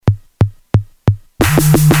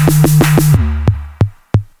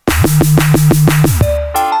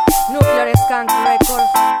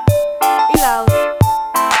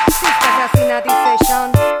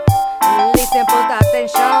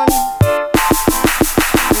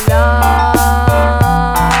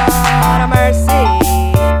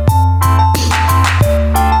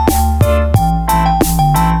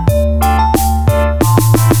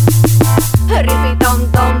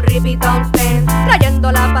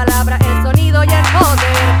palabra, el sonido y el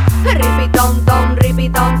poder. Ripitón, tom,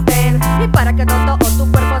 ripitón, ten. Y para que todo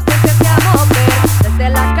tu cuerpo se empiece a mover, desde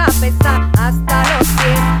la cabeza hasta los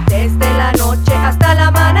pies, desde la noche hasta el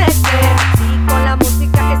amanecer. Sí, con la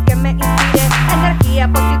música es que me inspire, energía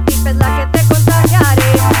positiva es la que te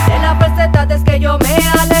contagiaré. De la falsedad es que yo me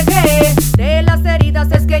alejé, de las heridas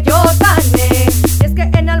es que yo sané. Y es que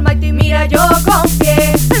en Almighty mira yo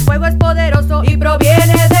confié, el fuego es poderoso y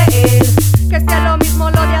proviene de él. Que sea lo mismo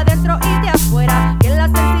lo de adentro y de afuera, que en la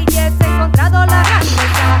sencillez he encontrado la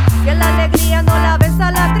grandeza, que en la alegría no la ves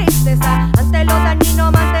a la tristeza, ante lo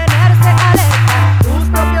dañino mantenerse alerta. Tus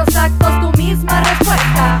propios actos, tu misma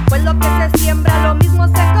respuesta, pues lo que se siembra lo mismo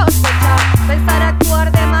se cosecha. Pensar,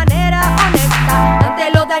 actuar de manera honesta,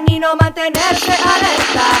 ante lo dañino mantenerse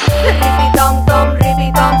alerta. Ripitón, tom,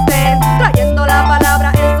 ripitón, ten, trayendo la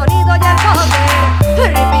palabra, el sonido y el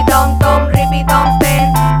poder. Ripitón, tom, ripitón,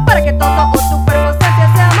 ten, para que todo tu cuerpo se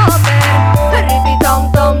empiece a mover.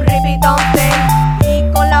 Ripitón, tom, ripitón, ten,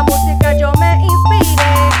 y con la música yo me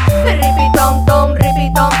inspiré. Ripitón, tom,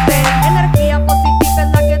 ripitón, ten, energía positiva es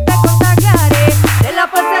la que te contagiaré. De la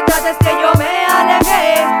falsedad es que yo me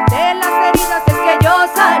alejé, de las heridas es que yo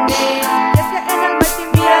sané. Y es que en el Almighty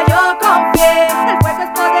mira yo confié, el fuego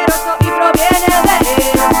es poderoso y proviene de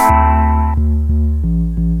él.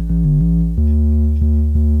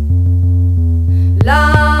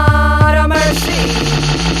 Lord mercy.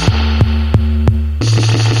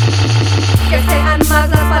 Que sean más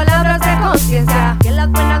las palabras de conciencia, que las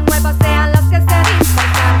buenas nuevas sean las que se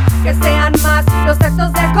dispersan. Que sean más los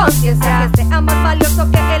actos de conciencia, que sea más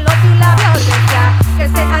valioso que el odio y la violencia. Que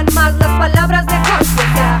sean más las palabras de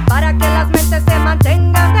conciencia, para que las mentes se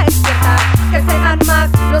mantengan despiertas. Que sean más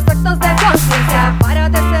los actos de conciencia, para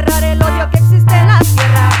desterrar el odio que existe en la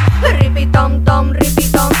tierra. Ripitón, tom,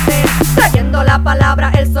 ripitón, ten, trayendo la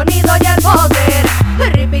palabra, el sonido y el poder.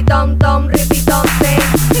 Ripitón, tom, ripitón, ten,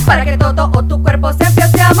 y para que todo tu cuerpo se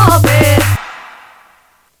empiece a mover.